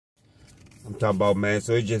I'm talking about, man,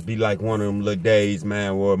 so it just be like one of them little days,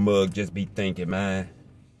 man, where a mug just be thinking, man.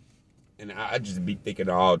 And I just be thinking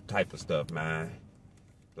of all type of stuff, man.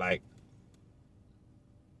 Like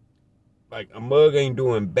a mug ain't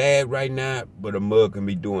doing bad right now, but a mug can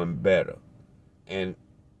be doing better. And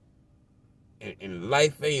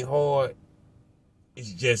life ain't hard.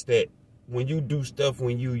 It's just that when you do stuff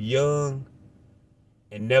when you young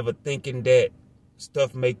and never thinking that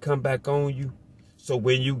stuff may come back on you, so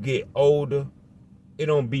when you get older, it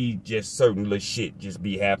don't be just certain little shit just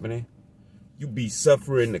be happening. You be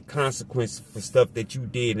suffering the consequence for stuff that you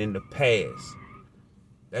did in the past.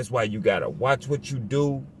 That's why you gotta watch what you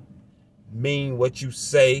do, mean what you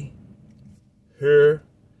say, hear,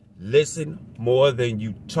 listen more than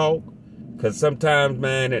you talk. Cause sometimes,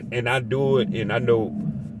 man, and I do it, and I know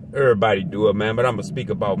everybody do it, man, but I'm gonna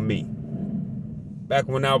speak about me. Back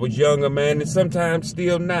when I was younger, man, and sometimes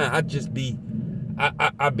still now, I just be,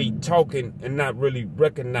 I be talking and not really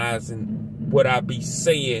recognizing what I be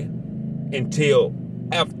saying until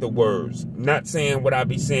afterwards. Not saying what I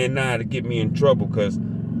be saying now to get me in trouble, cause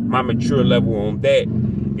my mature level on that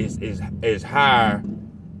is higher,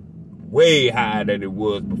 way higher than it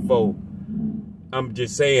was before. I'm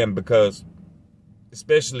just saying because,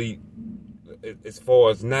 especially as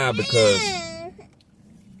far as now, because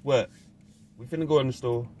what? We finna go in the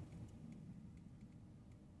store.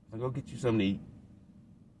 I'll go get you something to eat.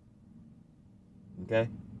 Okay?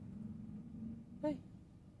 Hey.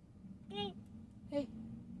 Hey.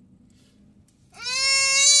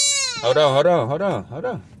 Hold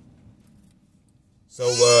on. So,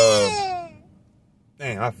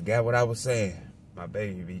 dang, I forgot what I was saying. My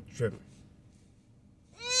baby be tripping.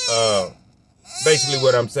 Basically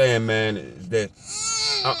what I'm saying, man, is that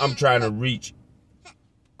I'm trying to reach,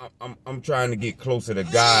 I'm trying to get closer to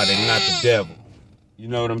God and not the devil. You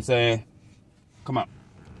know what I'm saying? Come on.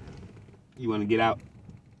 You want to get out?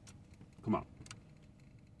 Come on.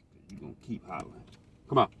 You're going to keep hollering.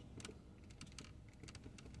 Come on.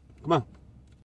 Come on.